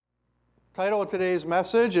Title of today's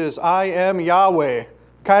message is I Am Yahweh,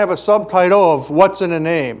 kind of a subtitle of What's in a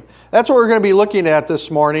Name. That's what we're going to be looking at this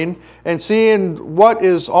morning and seeing what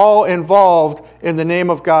is all involved in the name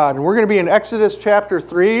of God. And we're going to be in Exodus chapter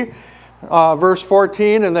 3, verse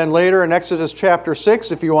 14, and then later in Exodus chapter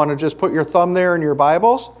 6, if you want to just put your thumb there in your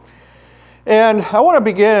Bibles. And I want to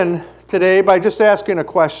begin today by just asking a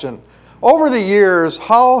question. Over the years,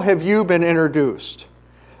 how have you been introduced?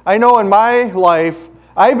 I know in my life,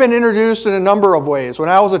 I've been introduced in a number of ways. When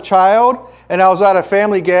I was a child and I was at a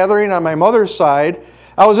family gathering on my mother's side,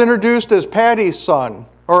 I was introduced as Patty's son,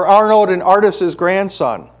 or Arnold and Artis's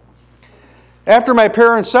grandson. After my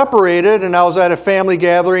parents separated and I was at a family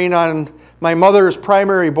gathering on my mother's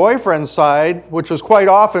primary boyfriend's side, which was quite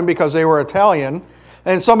often because they were Italian,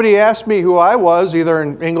 and somebody asked me who I was, either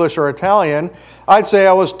in English or Italian, I'd say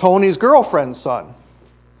I was Tony's girlfriend's son.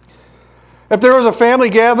 If there was a family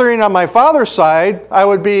gathering on my father's side, I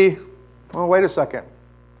would be, oh, wait a second.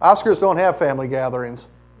 Oscars don't have family gatherings.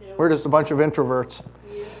 No. We're just a bunch of introverts.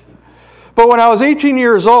 Yeah. But when I was 18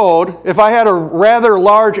 years old, if I had a rather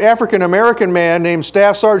large African-American man named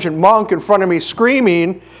Staff Sergeant Monk in front of me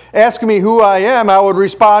screaming, asking me who I am, I would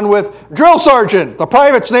respond with, Drill Sergeant. The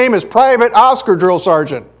private's name is Private Oscar Drill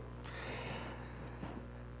Sergeant.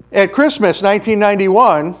 At Christmas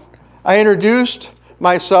 1991, I introduced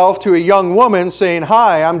myself to a young woman saying,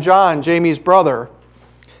 Hi, I'm John, Jamie's brother.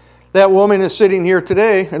 That woman is sitting here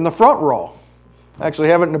today in the front row. I actually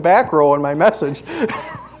have it in the back row in my message. In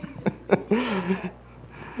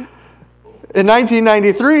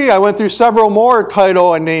 1993, I went through several more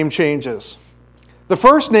title and name changes. The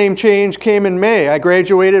first name change came in May. I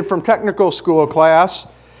graduated from technical school class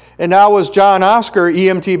and now was John Oscar,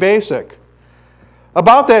 EMT Basic.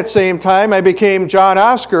 About that same time, I became John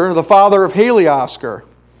Oscar, the father of Haley Oscar.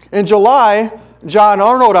 In July, John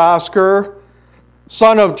Arnold Oscar,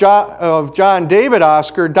 son of John David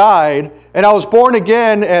Oscar, died, and I was born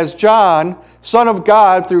again as John, son of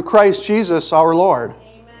God, through Christ Jesus our Lord.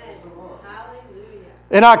 Amen. Hallelujah.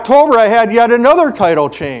 In October, I had yet another title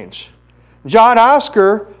change. John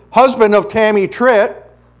Oscar, husband of Tammy Tritt,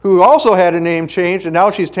 who also had a name change, and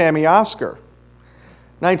now she's Tammy Oscar.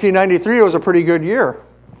 1993 was a pretty good year.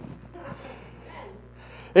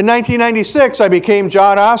 In 1996, I became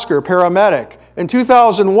John Oscar, paramedic. In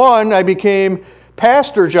 2001, I became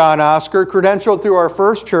Pastor John Oscar, credentialed through our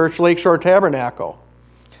first church, Lakeshore Tabernacle.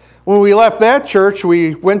 When we left that church,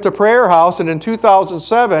 we went to Prayer House, and in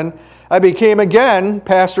 2007, I became again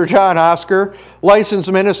Pastor John Oscar,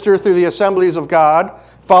 licensed minister through the Assemblies of God,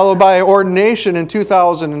 followed by ordination in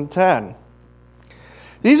 2010.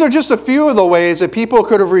 These are just a few of the ways that people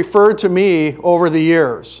could have referred to me over the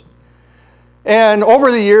years. And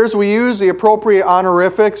over the years, we use the appropriate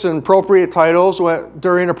honorifics and appropriate titles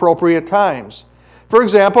during appropriate times. For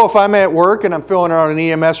example, if I'm at work and I'm filling out an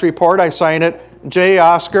EMS report, I sign it J.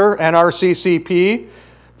 Oscar, NRCCP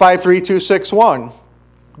 53261.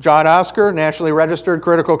 John Oscar, Nationally Registered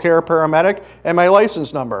Critical Care Paramedic, and my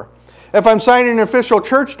license number. If I'm signing an official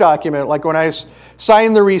church document, like when I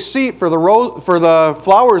signed the receipt for the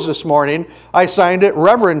flowers this morning, I signed it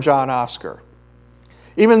Reverend John Oscar.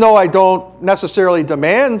 Even though I don't necessarily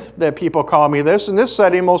demand that people call me this, in this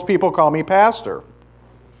setting, most people call me pastor.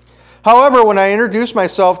 However, when I introduce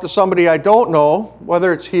myself to somebody I don't know,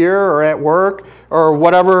 whether it's here or at work or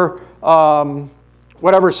whatever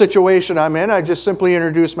situation I'm in, I just simply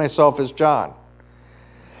introduce myself as John.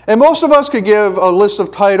 And most of us could give a list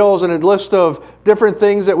of titles and a list of different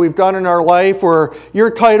things that we've done in our life where your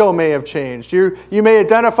title may have changed. You may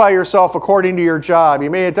identify yourself according to your job. You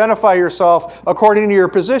may identify yourself according to your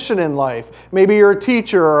position in life. Maybe you're a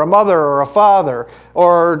teacher or a mother or a father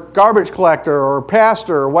or garbage collector or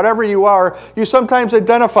pastor or whatever you are. You sometimes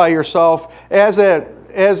identify yourself as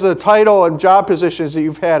the title and job positions that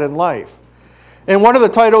you've had in life. And one of the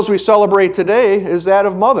titles we celebrate today is that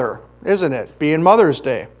of mother, isn't it? Being Mother's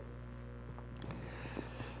Day.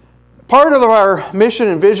 Part of our mission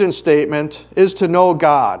and vision statement is to know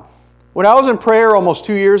God. When I was in prayer almost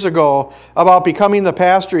 2 years ago about becoming the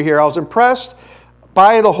pastor here, I was impressed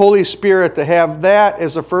by the Holy Spirit to have that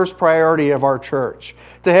as the first priority of our church.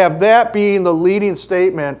 To have that being the leading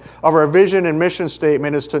statement of our vision and mission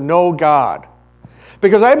statement is to know God.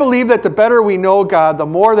 Because I believe that the better we know God, the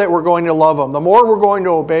more that we're going to love Him, the more we're going to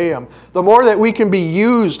obey Him, the more that we can be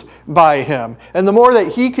used by Him, and the more that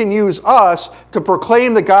He can use us to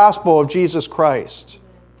proclaim the gospel of Jesus Christ.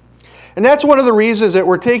 And that's one of the reasons that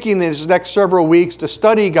we're taking these next several weeks to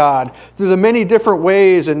study God through the many different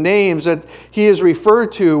ways and names that He is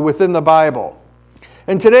referred to within the Bible.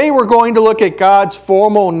 And today we're going to look at God's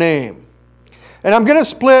formal name. And I'm going to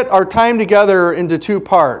split our time together into two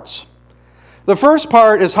parts. The first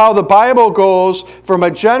part is how the Bible goes from a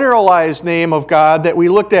generalized name of God that we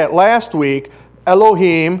looked at last week,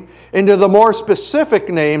 Elohim, into the more specific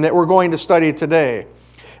name that we're going to study today.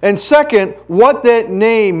 And second, what that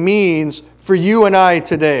name means for you and I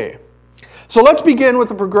today. So let's begin with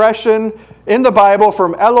the progression in the Bible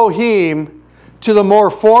from Elohim to the more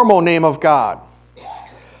formal name of God.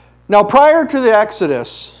 Now, prior to the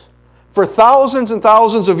Exodus, for thousands and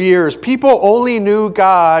thousands of years, people only knew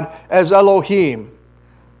God as Elohim.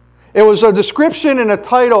 It was a description and a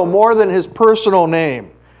title more than his personal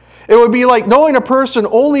name. It would be like knowing a person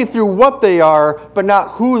only through what they are, but not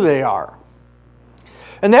who they are.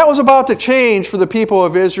 And that was about to change for the people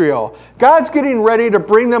of Israel. God's getting ready to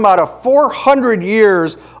bring them out of 400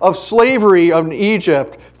 years of slavery in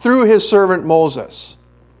Egypt through his servant Moses.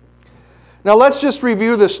 Now let's just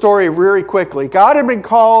review this story very quickly. God had been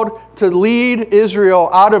called to lead Israel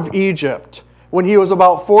out of Egypt when he was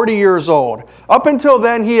about 40 years old. Up until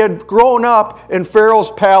then, he had grown up in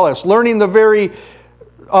Pharaoh's palace, learning the very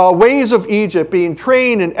ways of Egypt, being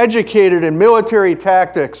trained and educated in military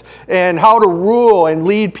tactics and how to rule and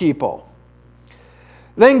lead people.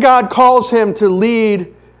 Then God calls him to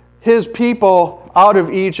lead his people out of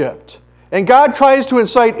Egypt. And God tries to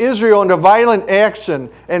incite Israel into violent action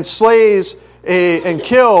and slays and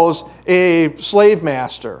kills a slave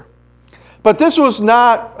master. But this was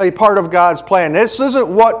not a part of God's plan. This isn't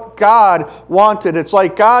what God wanted. It's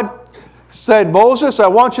like God said, Moses, I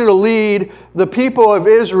want you to lead the people of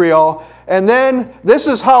Israel, and then this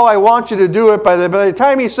is how I want you to do it. By the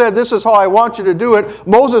time he said, this is how I want you to do it,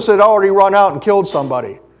 Moses had already run out and killed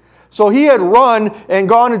somebody. So he had run and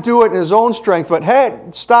gone to do it in his own strength, but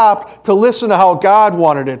had stopped to listen to how God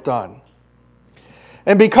wanted it done.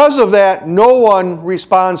 And because of that, no one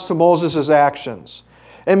responds to Moses' actions.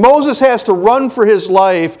 And Moses has to run for his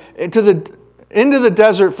life into the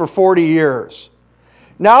desert for 40 years.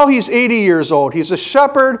 Now he's 80 years old. He's a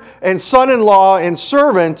shepherd and son-in-law and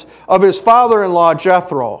servant of his father-in-law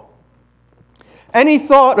Jethro. Any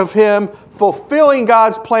thought of him fulfilling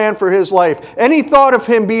God's plan for his life, any thought of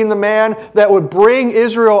him being the man that would bring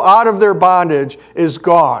Israel out of their bondage is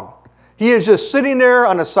gone. He is just sitting there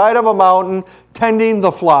on the side of a mountain tending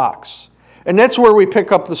the flocks. And that's where we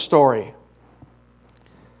pick up the story.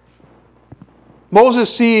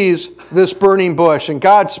 Moses sees this burning bush, and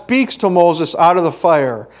God speaks to Moses out of the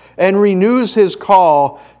fire and renews his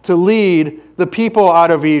call to lead the people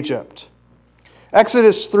out of Egypt.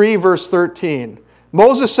 Exodus 3, verse 13.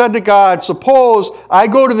 Moses said to God, suppose I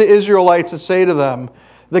go to the Israelites and say to them,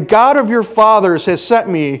 the God of your fathers has sent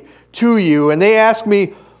me to you, and they ask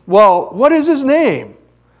me, well, what is his name?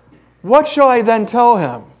 What shall I then tell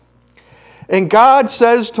him? And God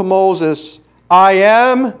says to Moses, I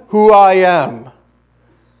am who I am.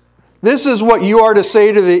 This is what you are to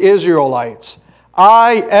say to the Israelites.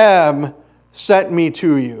 I am sent me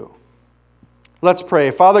to you. Let's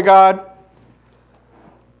pray. Father God,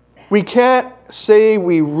 we can't say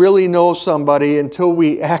we really know somebody until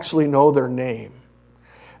we actually know their name.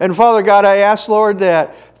 And Father God, I ask, Lord,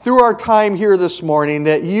 that through our time here this morning,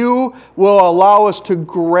 that you will allow us to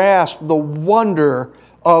grasp the wonder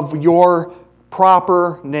of your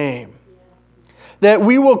proper name. That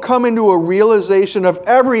we will come into a realization of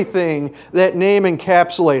everything that name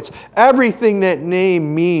encapsulates, everything that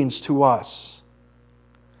name means to us.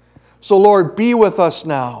 So Lord, be with us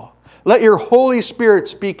now. Let your Holy Spirit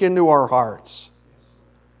speak into our hearts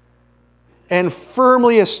and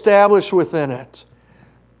firmly establish within it,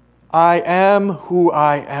 I am who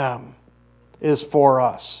I am, is for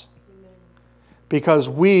us. Because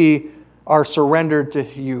we are surrendered to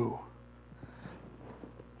you.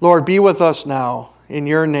 Lord, be with us now in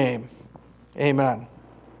your name. Amen.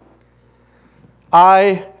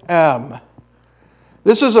 I am.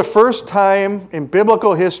 This is the first time in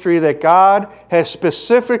biblical history that God has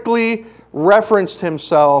specifically referenced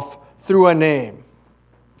himself through a name.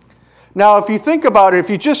 Now, if you think about it, if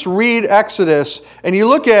you just read Exodus and you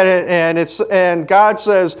look at it and God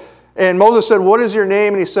says, and Moses said, what is your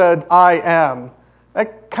name? And he said, I am.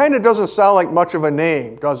 That kind of doesn't sound like much of a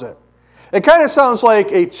name, does it? It kind of sounds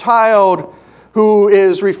like a child who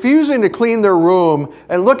is refusing to clean their room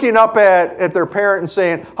and looking up at their parent and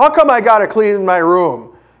saying, how come I got to clean my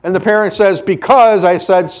room? And the parent says, because I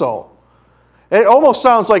said so. It almost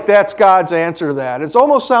sounds like that's God's answer to that. It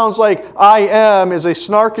almost sounds like I am is a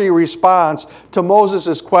snarky response to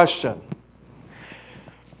Moses' question.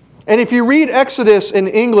 And if you read Exodus in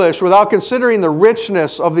English without considering the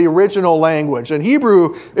richness of the original language, and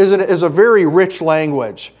Hebrew is a very rich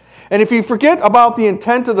language, And if you forget about the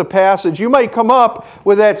intent of the passage, you might come up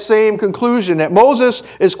with that same conclusion, that Moses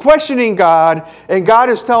is questioning God, and God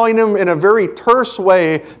is telling him in a very terse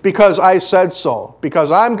way, because I said so. Because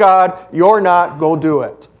I'm God, you're not, go do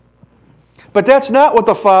it. But that's not what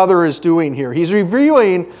the Father is doing here. He's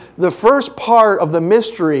revealing the first part of the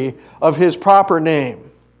mystery of his proper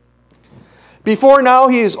name. Before now,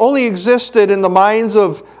 he has only existed in the minds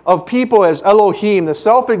of people as Elohim, the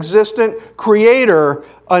self-existent creator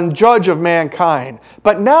and judge of mankind.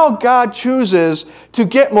 But now God chooses to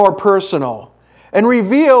get more personal and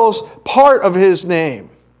reveals part of his name.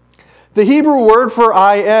 The Hebrew word for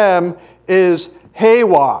I am is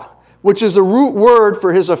Hewa, which is the root word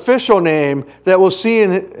for his official name that we'll see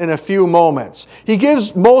in a few moments. He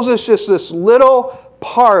gives Moses just this little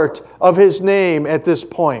part of his name at this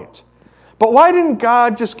point. But why didn't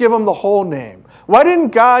God just give him the whole name? Why didn't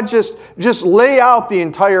God just lay out the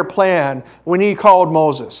entire plan when he called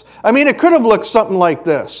Moses? I mean, it could have looked something like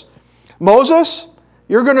this. Moses,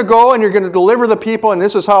 you're going to go and you're going to deliver the people, and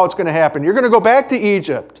this is how it's going to happen. You're going to go back to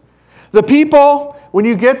Egypt. The people, when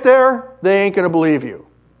you get there, they ain't going to believe you.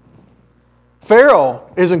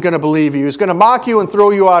 Pharaoh isn't going to believe you. He's going to mock you and throw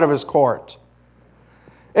you out of his court.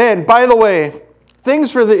 And by the way,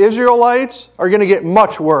 things for the Israelites are going to get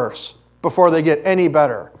much worse before they get any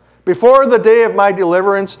better. Before the day of my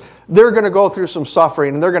deliverance, they're going to go through some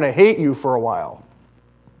suffering, and they're going to hate you for a while.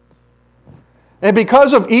 And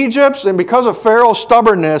because of Egypt's and because of Pharaoh's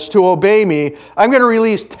stubbornness to obey me, I'm going to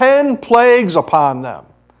release 10 plagues upon them,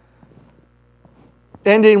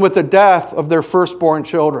 ending with the death of their firstborn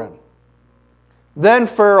children. Then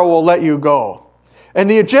Pharaoh will let you go. And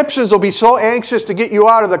the Egyptians will be so anxious to get you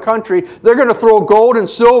out of the country, they're going to throw gold and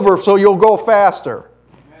silver so you'll go faster.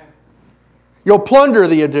 You'll plunder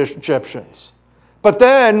the Egyptians. But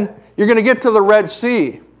then you're going to get to the Red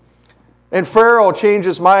Sea. And Pharaoh will change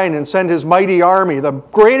his mind and send his mighty army. The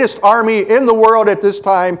greatest army in the world at this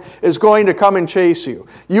time is going to come and chase you.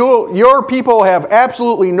 Your people have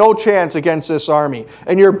absolutely no chance against this army.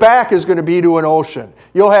 And your back is going to be to an ocean.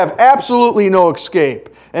 You'll have absolutely no escape.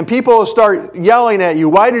 And people will start yelling at you,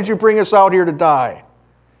 why did you bring us out here to die?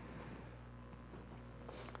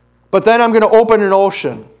 But then I'm going to open an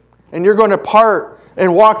ocean. And you're going to part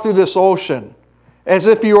and walk through this ocean as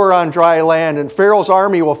if you were on dry land, and Pharaoh's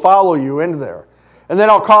army will follow you in there. And then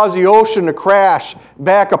I'll cause the ocean to crash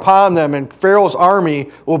back upon them, and Pharaoh's army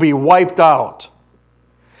will be wiped out.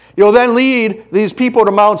 You'll then lead these people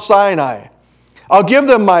to Mount Sinai. I'll give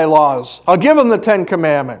them my laws. I'll give them the 10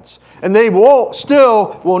 Commandments. And they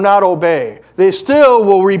still will not obey. They still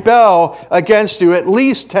will rebel against you at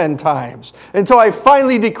least 10 times. Until I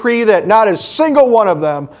finally decree that not a single one of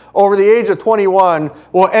them over the age of 21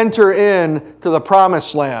 will enter into the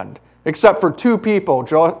promised land. Except for 2 people,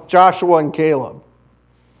 Joshua and Caleb.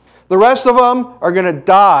 The rest of them are going to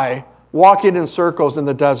die walking in circles in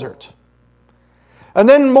the desert. And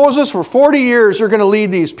then Moses, for 40 years, you're going to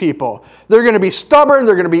lead these people. They're going to be stubborn.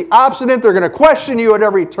 They're going to be obstinate. They're going to question you at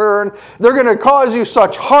every turn. They're going to cause you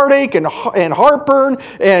such heartache and heartburn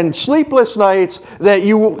and sleepless nights that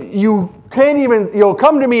you can't even, you'll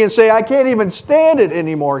come to me and say, I can't even stand it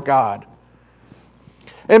anymore, God.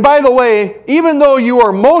 And by the way, even though you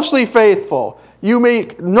are mostly faithful, you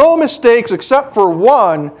make no mistakes except for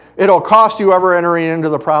one, it'll cost you ever entering into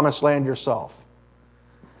the promised land yourself.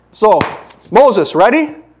 So, Moses,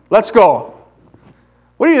 ready? Let's go.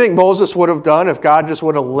 What do you think Moses would have done if God just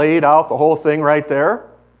would have laid out the whole thing right there?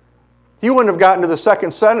 He wouldn't have gotten to the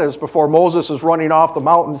second sentence before Moses is running off the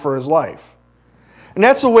mountain for his life. And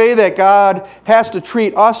that's the way that God has to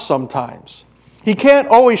treat us sometimes. He can't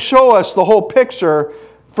always show us the whole picture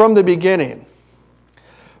from the beginning.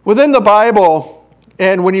 Within the Bible,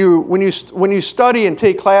 and when you study and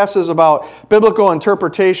take classes about biblical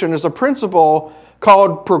interpretation, there's a principle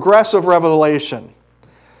called progressive revelation.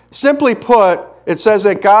 Simply put, it says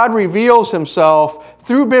that God reveals himself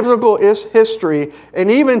through biblical history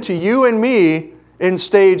and even to you and me in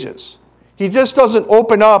stages. He just doesn't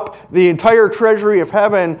open up the entire treasury of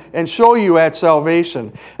heaven and show you at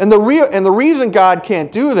salvation. And the reason God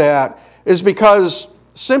can't do that is because,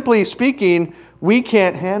 simply speaking, we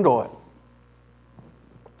can't handle it.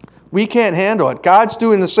 We can't handle it. God's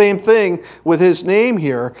doing the same thing with his name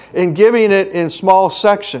here and giving it in small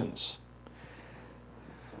sections.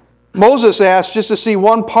 Moses asked just to see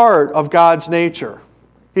one part of God's nature.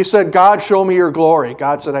 He said, God, show me your glory.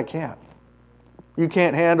 God said, I can't. You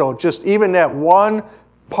can't handle just even that one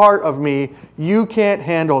part of me. You can't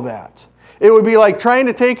handle that. It would be like trying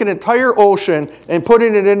to take an entire ocean and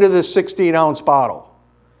putting it into this 16-ounce bottle.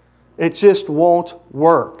 It just won't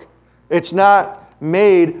work. It's not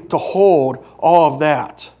made to hold all of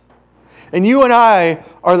that. And you and I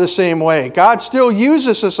are the same way. God still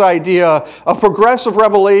uses this idea of progressive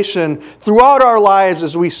revelation throughout our lives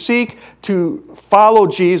as we seek to follow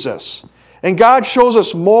Jesus. And God shows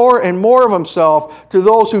us more and more of himself to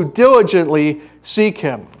those who diligently seek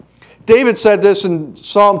him. David said this in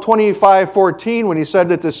Psalm 25:14 when he said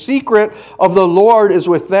that the secret of the Lord is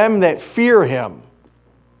with them that fear him.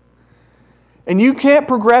 And you can't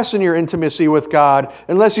progress in your intimacy with God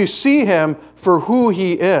unless you see him for who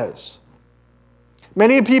he is.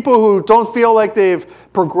 Many people who don't feel like they've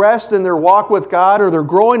progressed in their walk with God or they're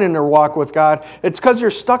growing in their walk with God, it's because you're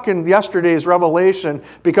stuck in yesterday's revelation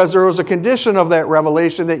because there was a condition of that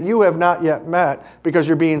revelation that you have not yet met because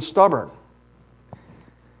you're being stubborn.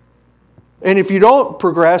 And if you don't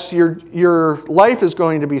progress, your life is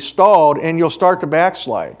going to be stalled and you'll start to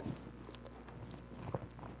backslide.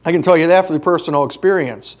 I can tell you that from personal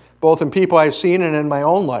experience, both in people I've seen and in my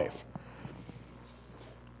own life.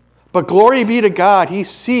 But glory be to God, he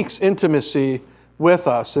seeks intimacy with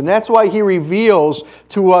us. And that's why he reveals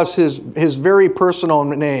to us his very personal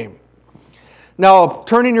name. Now,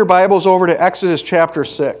 turning your Bibles over to Exodus chapter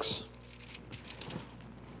 6.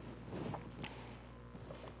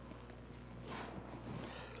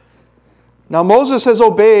 Now, Moses has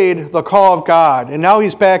obeyed the call of God, and now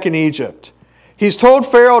he's back in Egypt. He's told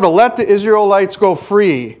Pharaoh to let the Israelites go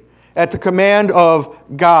free at the command of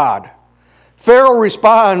God. Pharaoh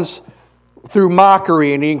responds through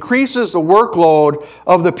mockery, and he increases the workload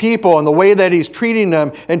of the people and the way that he's treating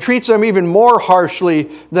them, and treats them even more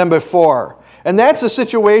harshly than before. And that's the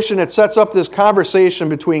situation that sets up this conversation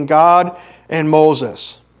between God and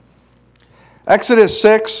Moses. Exodus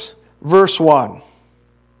 6, verse 1.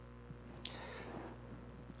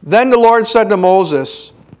 Then the Lord said to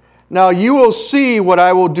Moses, "Now you will see what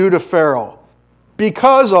I will do to Pharaoh.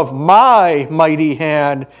 Because of my mighty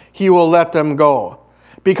hand, he will let them go.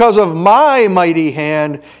 Because of my mighty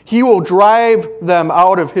hand, he will drive them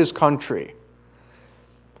out of his country."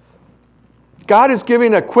 God is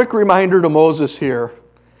giving a quick reminder to Moses here.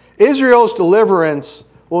 Israel's deliverance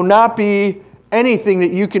will not be anything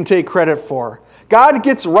that you can take credit for. God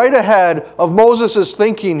gets right ahead of Moses'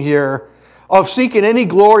 thinking here of seeking any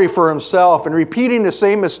glory for himself and repeating the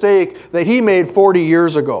same mistake that he made 40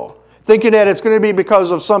 years ago, thinking that it's going to be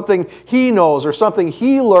because of something he knows or something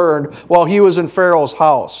he learned while he was in Pharaoh's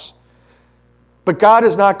house. But God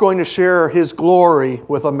is not going to share his glory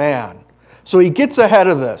with a man. So he gets ahead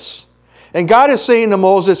of this. And God is saying to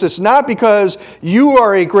Moses, it's not because you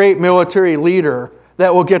are a great military leader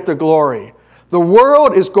that will get the glory. The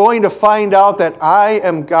world is going to find out that I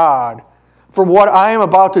am God from what I am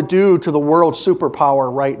about to do to the world's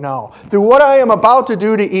superpower right now. Through what I am about to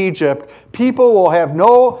do to Egypt, people will have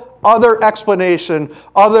no other explanation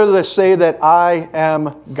other than to say that I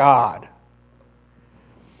am God.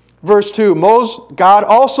 Verse 2, God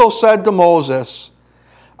also said to Moses,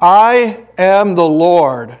 "I am the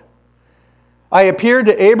Lord. I appeared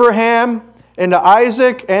to Abraham and to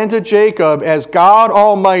Isaac and to Jacob as God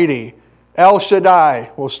Almighty, El Shaddai."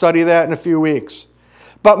 We'll study that in a few weeks.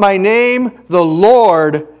 "But my name, the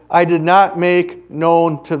Lord, I did not make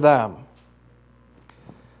known to them."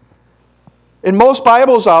 In most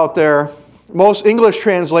Bibles out there, most English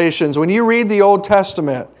translations, when you read the Old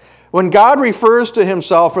Testament, when God refers to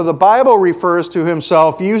himself, or the Bible refers to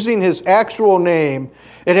himself using his actual name,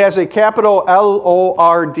 it has a capital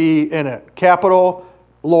L-O-R-D in it, capital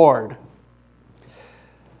Lord.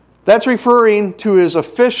 That's referring to his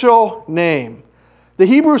official name. The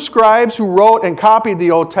Hebrew scribes who wrote and copied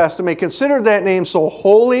the Old Testament considered that name so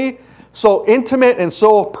holy, so intimate, and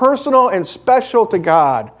so personal and special to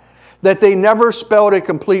God that they never spelled it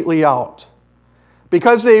completely out.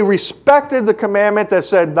 Because they respected the commandment that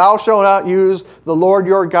said, "Thou shalt not use the Lord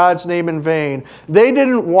your God's name in vain," they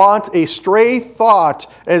didn't want a stray thought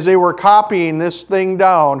as they were copying this thing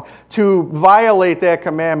down to violate that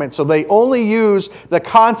commandment. So they only used the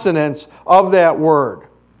consonants of that word.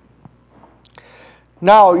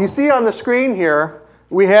 Now, you see on the screen here,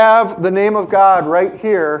 we have the name of God right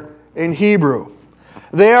here in Hebrew.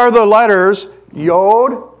 They are the letters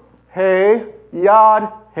Yod, He, Yod,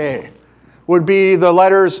 He. Would be the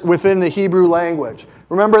letters within the Hebrew language.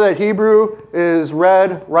 Remember that Hebrew is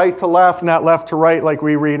read right to left, not left to right like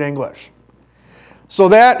we read English. So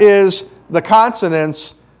that is the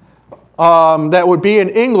consonants that would be in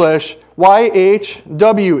English, YH,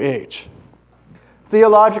 WH.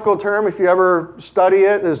 Theological term, if you ever study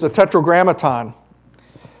it, is the Tetragrammaton.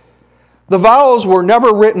 The vowels were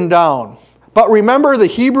never written down. But remember, the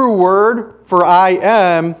Hebrew word for I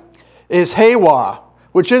am is Hewa,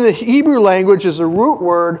 which in the Hebrew language is the root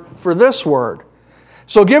word for this word.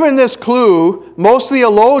 So given this clue, most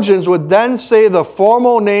theologians would then say the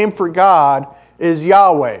formal name for God is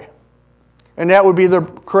Yahweh. And that would be the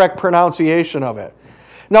correct pronunciation of it.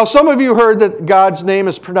 Now, some of you heard that God's name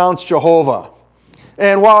is pronounced Jehovah.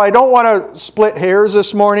 And while I don't want to split hairs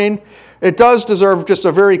this morning, it does deserve just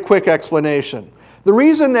a very quick explanation. The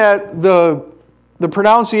reason that the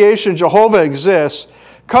pronunciation Jehovah exists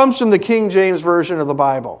comes from the King James Version of the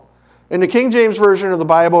Bible. In the King James Version of the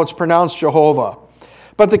Bible, it's pronounced Jehovah.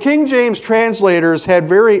 But the King James translators had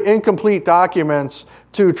very incomplete documents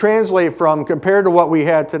to translate from compared to what we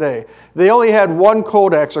had today. They only had one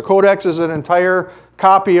codex. A codex is an entire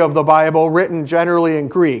copy of the Bible written generally in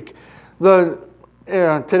Greek.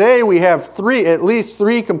 Today we have at least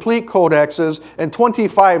three complete codexes and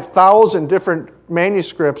 25,000 different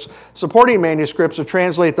manuscripts, supporting manuscripts to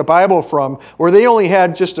translate the Bible from, where they only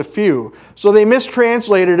had just a few. So they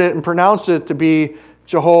mistranslated it and pronounced it to be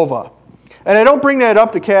Jehovah. And I don't bring that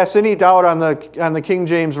up to cast any doubt on the King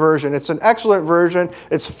James Version. It's an excellent version.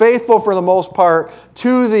 It's faithful for the most part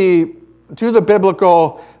to the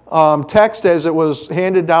biblical text as it was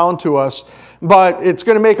handed down to us. But it's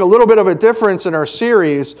going to make a little bit of a difference in our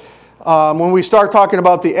series when we start talking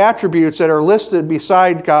about the attributes that are listed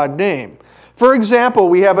beside God's name. For example,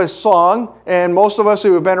 we have a song, and most of us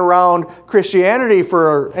who have been around Christianity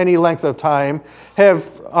for any length of time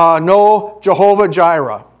know Jehovah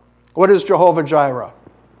Jireh. What is Jehovah Jireh?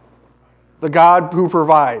 The God who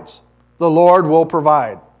provides. The Lord will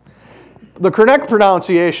provide. The correct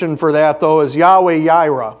pronunciation for that, though, is Yahweh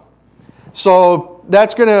Yireh. So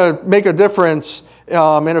that's going to make a difference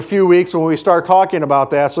in a few weeks when we start talking about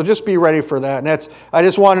that. So just be ready for that. And I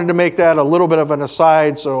just wanted to make that a little bit of an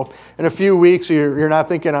aside. So in a few weeks, you're not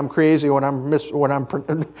thinking I'm crazy when I'm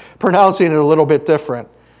pronouncing it a little bit different.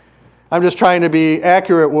 I'm just trying to be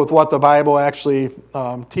accurate with what the Bible actually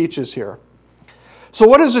teaches here. So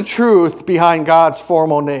what is the truth behind God's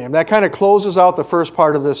formal name? That kind of closes out the first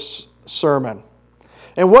part of this sermon.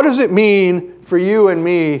 And what does it mean for you and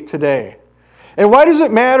me today? And why does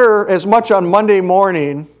it matter as much on Monday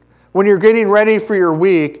morning when you're getting ready for your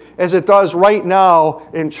week as it does right now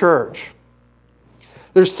in church?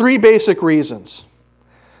 There's three basic reasons.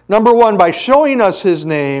 Number one, by showing us His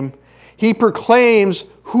name, He proclaims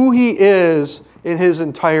who He is in His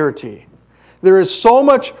entirety. There is so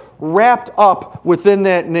much wrapped up within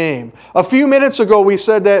that name. A few minutes ago we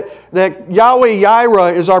said that Yahweh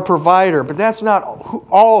Yireh is our provider, but that's not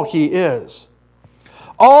all He is.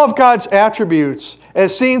 All of God's attributes,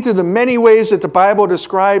 as seen through the many ways that the Bible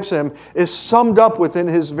describes Him, is summed up within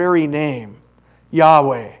His very name,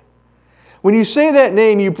 Yahweh. When you say that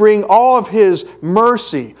name, you bring all of His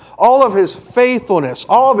mercy, all of His faithfulness,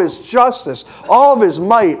 all of His justice, all of His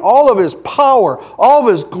might, all of His power, all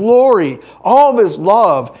of His glory, all of His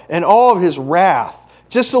love, and all of His wrath.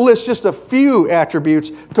 Just to list just a few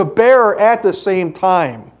attributes to bear at the same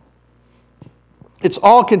time. It's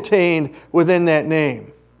all contained within that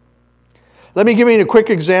name. Let me give you a quick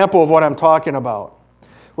example of what I'm talking about.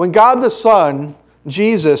 When God the Son,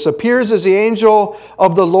 Jesus, appears as the angel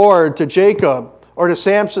of the Lord to Jacob or to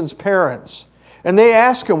Samson's parents, and they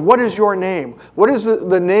ask him, "What is your name? What is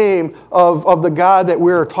the name of the God that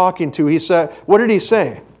we are talking to?" He said, what did he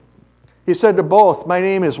say? He said to both, "My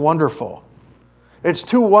name is Wonderful." It's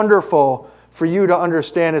too wonderful for you to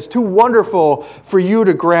understand. It's too wonderful for you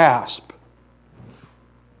to grasp.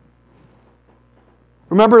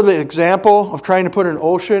 Remember the example of trying to put an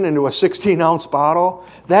ocean into a 16-ounce bottle?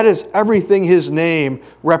 That is everything His name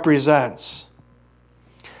represents.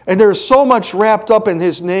 And there's so much wrapped up in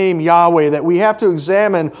His name, Yahweh, that we have to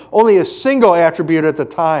examine only a single attribute at a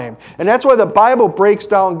time. And that's why the Bible breaks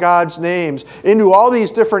down God's names into all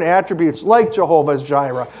these different attributes, like Jehovah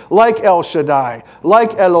Jireh, like El Shaddai,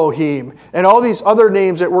 like Elohim, and all these other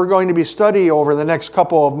names that we're going to be studying over the next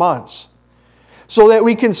couple of months. So that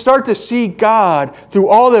we can start to see God through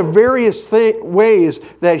all the various ways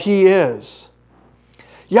that He is.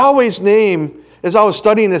 Yahweh's name, as I was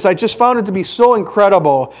studying this, I just found it to be so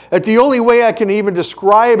incredible that the only way I can even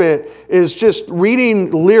describe it is just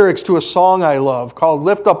reading lyrics to a song I love called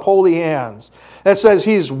 "Lift Up Holy Hands." That says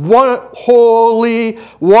He's holy,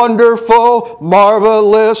 wonderful,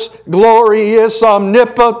 marvelous, glorious,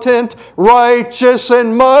 omnipotent, righteous,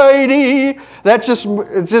 and mighty.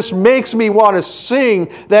 It just makes me want to sing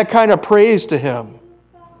that kind of praise to Him.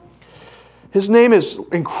 His name is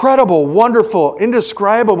incredible, wonderful,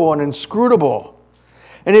 indescribable, and inscrutable.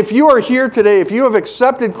 And if you are here today, if you have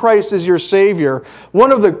accepted Christ as your Savior,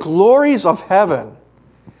 one of the glories of heaven,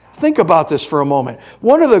 think about this for a moment.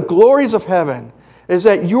 One of the glories of heaven is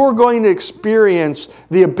that you're going to experience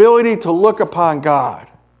the ability to look upon God.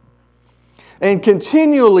 and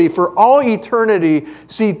continually for all eternity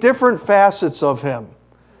see different facets of Him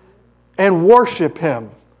and worship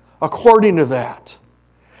Him according to that.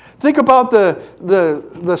 Think about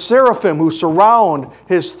the seraphim who surround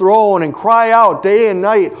His throne and cry out day and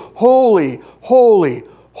night, holy, holy,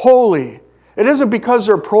 holy. It isn't because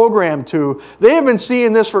they're programmed to. They have been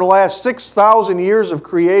seeing this for the last 6,000 years of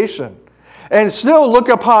creation and still look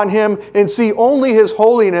upon Him and see only His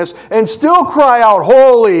holiness and still cry out,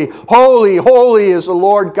 holy, holy, holy is the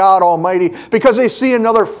Lord God Almighty, because they see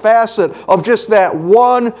another facet of just that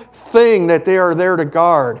one thing that they are there to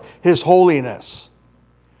guard, His holiness.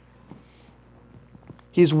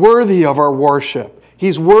 He's worthy of our worship.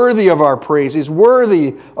 He's worthy of our praise. He's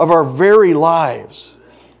worthy of our very lives.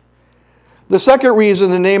 The second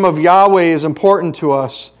reason the name of Yahweh is important to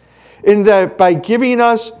us, in that by giving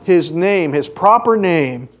us His name, His proper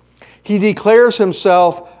name, He declares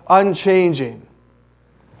Himself unchanging.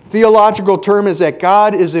 Theological term is that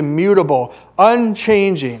God is immutable,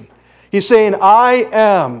 unchanging. He's saying, I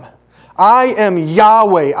am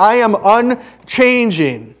Yahweh, I am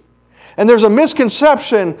unchanging. And there's a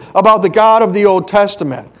misconception about the God of the Old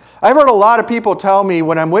Testament. I've heard a lot of people tell me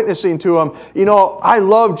when I'm witnessing to them, I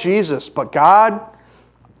love Jesus, but God,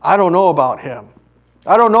 I don't know about Him.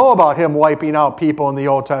 I don't know about Him wiping out people in the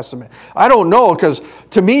Old Testament. I don't know, because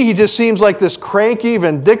to me He just seems like this cranky,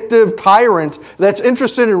 vindictive tyrant that's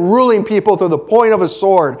interested in ruling people to the point of a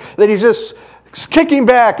sword. That He's just kicking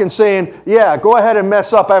back and saying, yeah, go ahead and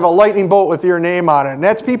mess up. I have a lightning bolt with your name on it. And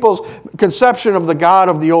that's people's conception of the God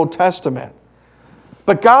of the Old Testament.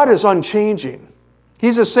 But God is unchanging.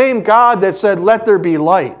 He's the same God that said, let there be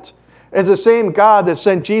light. It's the same God that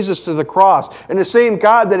sent Jesus to the cross. And the same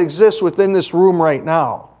God that exists within this room right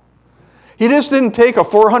now. He just didn't take a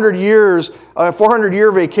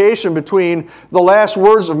 400-year vacation between the last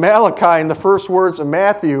words of Malachi and the first words of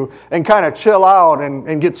Matthew and kind of chill out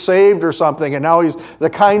and get saved or something. And now He's the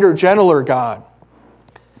kinder, gentler God.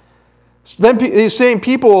 Then these same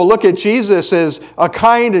people will look at Jesus as a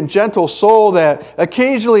kind and gentle soul that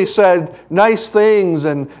occasionally said nice things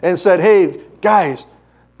and said, hey, guys,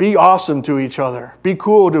 be awesome to each other. Be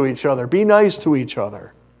cool to each other. Be nice to each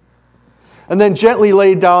other. And then gently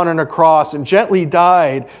laid down on a cross and gently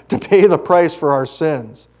died to pay the price for our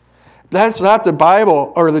sins. That's not the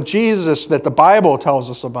Bible or the Jesus that the Bible tells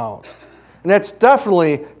us about. And that's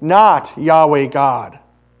definitely not Yahweh God.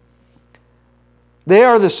 They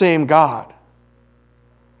are the same God.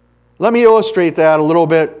 Let me illustrate that a little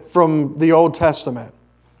bit from the Old Testament.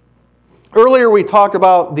 Earlier we talked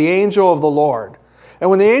about the angel of the Lord. And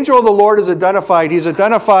when the angel of the Lord is identified, He's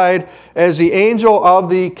identified as the angel of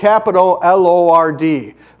the capital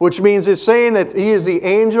L-O-R-D, which means it's saying that He is the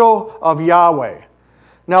angel of Yahweh.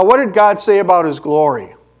 Now, what did God say about His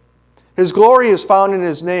glory? His glory is found in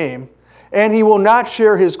His name, and He will not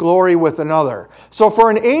share His glory with another. So for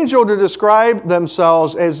an angel to describe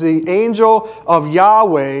themselves as the angel of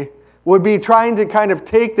Yahweh would be trying to kind of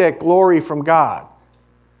take that glory from God.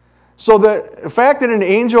 So the fact that an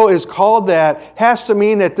angel is called that has to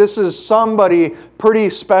mean that this is somebody pretty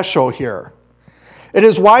special here. It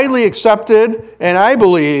is widely accepted, and I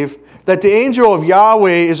believe, that the angel of Yahweh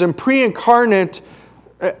is a pre-incarnate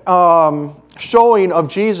showing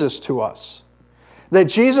of Jesus to us. That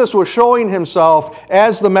Jesus was showing Himself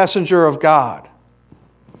as the messenger of God.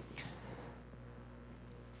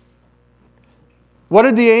 What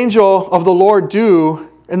did the angel of the Lord do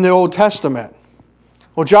in the Old Testament?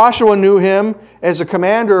 Well, Joshua knew him as a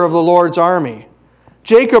commander of the Lord's army.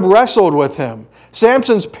 Jacob wrestled with him.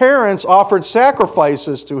 Samson's parents offered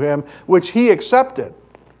sacrifices to him, which he accepted.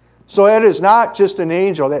 So it is not just an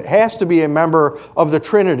angel. That has to be a member of the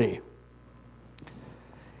Trinity.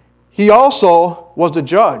 He also was a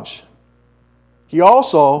judge. He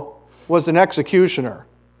also was an executioner.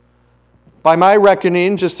 By my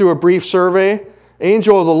reckoning, just through a brief survey,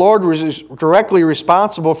 angel of the Lord was directly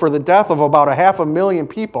responsible for the death of about 500,000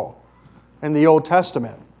 people in the Old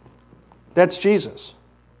Testament. That's Jesus.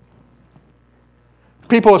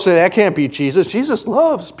 People will say, that can't be Jesus. Jesus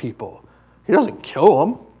loves people. He doesn't kill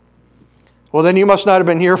them. Well, then you must not have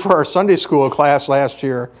been here for our Sunday school class last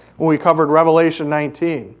year when we covered Revelation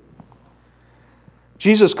 19.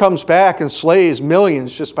 Jesus comes back and slays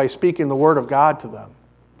millions just by speaking the word of God to them.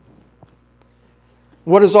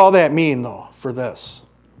 What does all that mean, though, for this?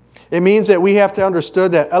 It means that we have to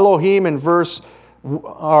understand that Elohim in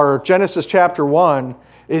Genesis chapter 1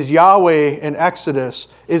 is Yahweh in Exodus,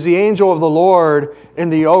 is the angel of the Lord in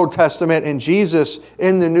the Old Testament, and Jesus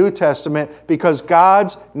in the New Testament, because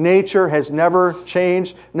God's nature has never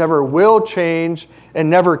changed, never will change, and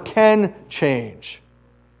never can change.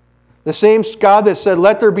 The same God that said,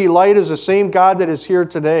 "Let there be light," is the same God that is here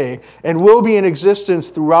today and will be in existence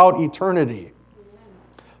throughout eternity.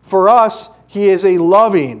 For us, He is a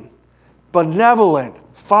loving, benevolent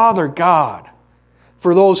Father God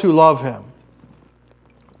for those who love Him.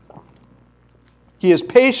 He is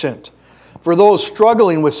patient for those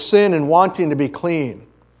struggling with sin and wanting to be clean.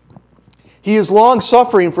 He is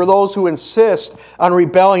long-suffering for those who insist on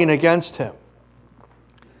rebelling against Him.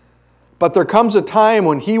 But there comes a time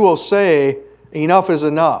when He will say, "Enough is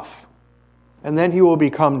enough," and then He will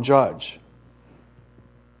become judge.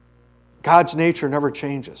 God's nature never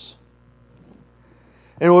changes.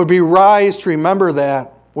 And it would be wise to remember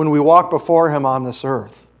that when we walk before Him on this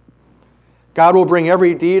earth. God will bring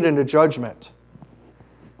every deed into judgment.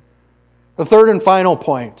 The third and final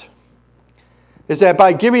point is that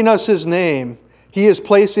by giving us His name, He is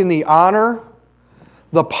placing the honor,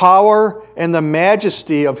 the power, and the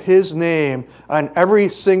majesty of His name on every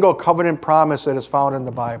single covenant promise that is found in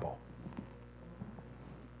the Bible.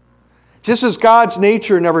 Just as God's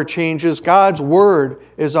nature never changes, God's word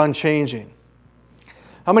is unchanging.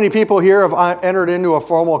 How many people here have entered into a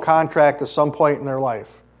formal contract at some point in their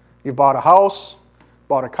life? You've bought a house,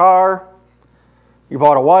 bought a car, you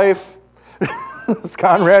bought a wife, as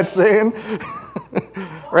Conrad's saying,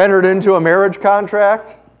 or entered into a marriage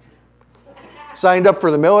contract, signed up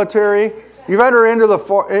for the military. You've entered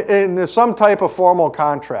into some type of formal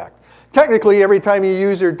contract. Technically, every time you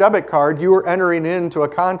use your debit card, you are entering into a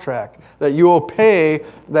contract that you will pay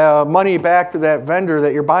the money back to that vendor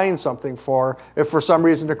that you're buying something for if for some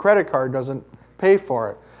reason the credit card doesn't pay for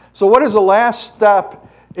it. So what is the last step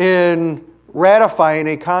in ratifying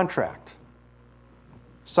a contract?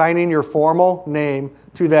 Signing your formal name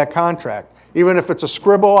to that contract. Even if it's a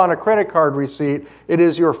scribble on a credit card receipt, it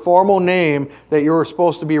is your formal name that you're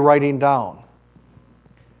supposed to be writing down.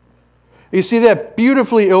 You see that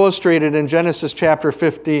beautifully illustrated in Genesis chapter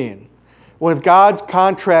 15 with God's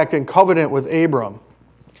contract and covenant with Abram.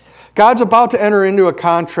 God's about to enter into a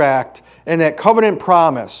contract and that covenant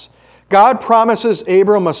promise. God promises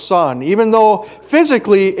Abram a son, even though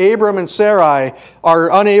physically Abram and Sarai are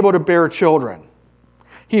unable to bear children.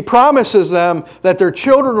 He promises them that their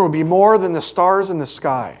children will be more than the stars in the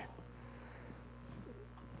sky.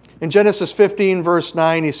 In Genesis 15, verse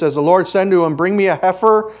 9, he says, "The Lord said to him, 'Bring me a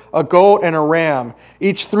heifer, a goat, and a ram,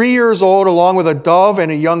 each 3 years old, along with a dove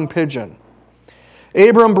and a young pigeon.'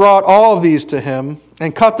 Abram brought all of these to him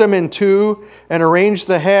and cut them in two and arranged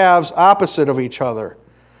the halves opposite of each other.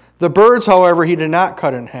 The birds, however, he did not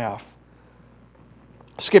cut in half."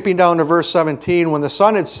 Skipping down to verse 17, "When the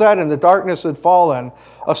sun had set and the darkness had fallen,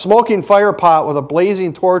 a smoking firepot with a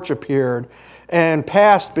blazing torch appeared and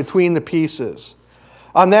passed between the pieces.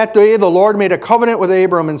 On that day the Lord made a covenant with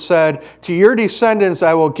Abram and said, 'To your descendants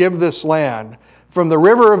I will give this land, from the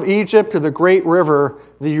river of Egypt to the great river,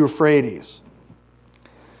 the Euphrates.'"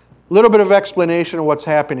 A little bit of explanation of what's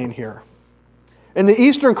happening here. In the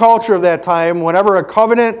Eastern culture of that time, whenever a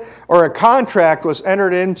covenant or a contract was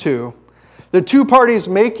entered into, the two parties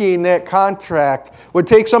making that contract would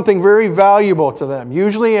take something very valuable to them,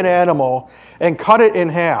 usually an animal, and cut it in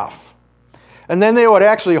half. And then they would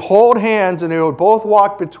actually hold hands and they would both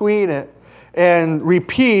walk between it and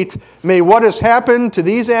repeat, "May what has happened to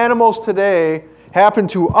these animals today happen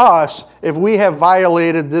to us if we have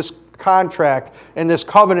violated this contract and this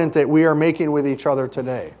covenant that we are making with each other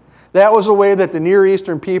today." That was a way that the Near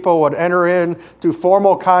Eastern people would enter into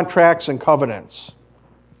formal contracts and covenants.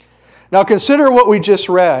 Now consider what we just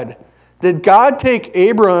read. Did God take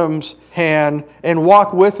Abram's hand and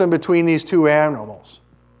walk with him between these two animals?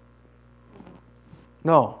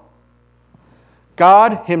 No.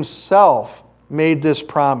 God Himself made this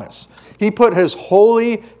promise. He put His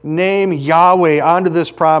holy name, Yahweh, onto this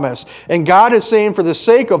promise. And God is saying, for the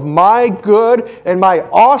sake of my good and my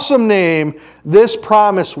awesome name, this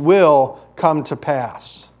promise will come to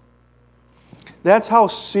pass. That's how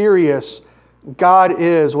serious God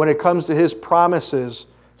is when it comes to His promises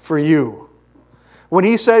for you. When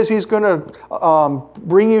He says He's going to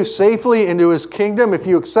bring you safely into His kingdom if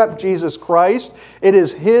you accept Jesus Christ, it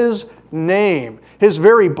is His name, His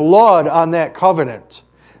very blood on that covenant.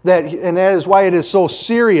 And that is why it is so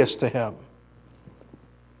serious to Him.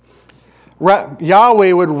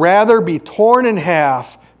 Yahweh would rather be torn in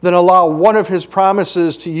half than allow one of His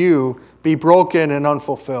promises to you be broken and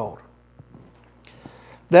unfulfilled.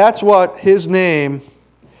 That's what His name,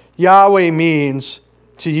 Yahweh, means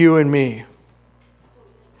to you and me.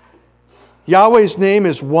 Yahweh's name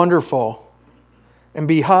is wonderful and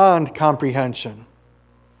beyond comprehension.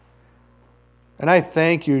 And I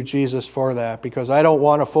thank you, Jesus, for that, because I don't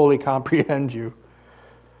want to fully comprehend you.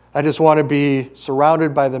 I just want to be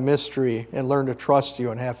surrounded by the mystery and learn to trust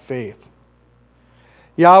you and have faith.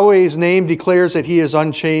 Yahweh's name declares that he is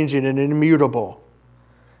unchanging and immutable.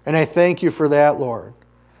 And I thank you for that, Lord,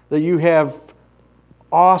 that you have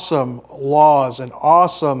awesome laws and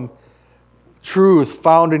awesome truth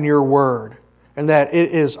found in your word, and that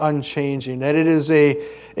it is unchanging, that it is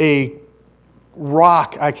a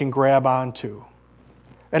rock I can grab onto.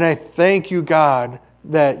 And I thank you, God,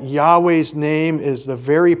 that Yahweh's name is the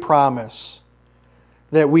very promise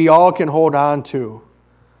that we all can hold on to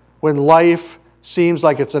when life seems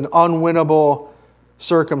like it's an unwinnable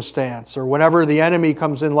circumstance, or whenever the enemy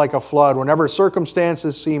comes in like a flood, whenever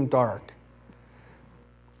circumstances seem dark,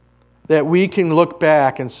 that we can look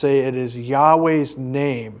back and say it is Yahweh's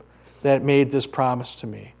name that made this promise to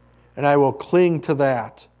me. And I will cling to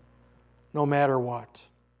that no matter what.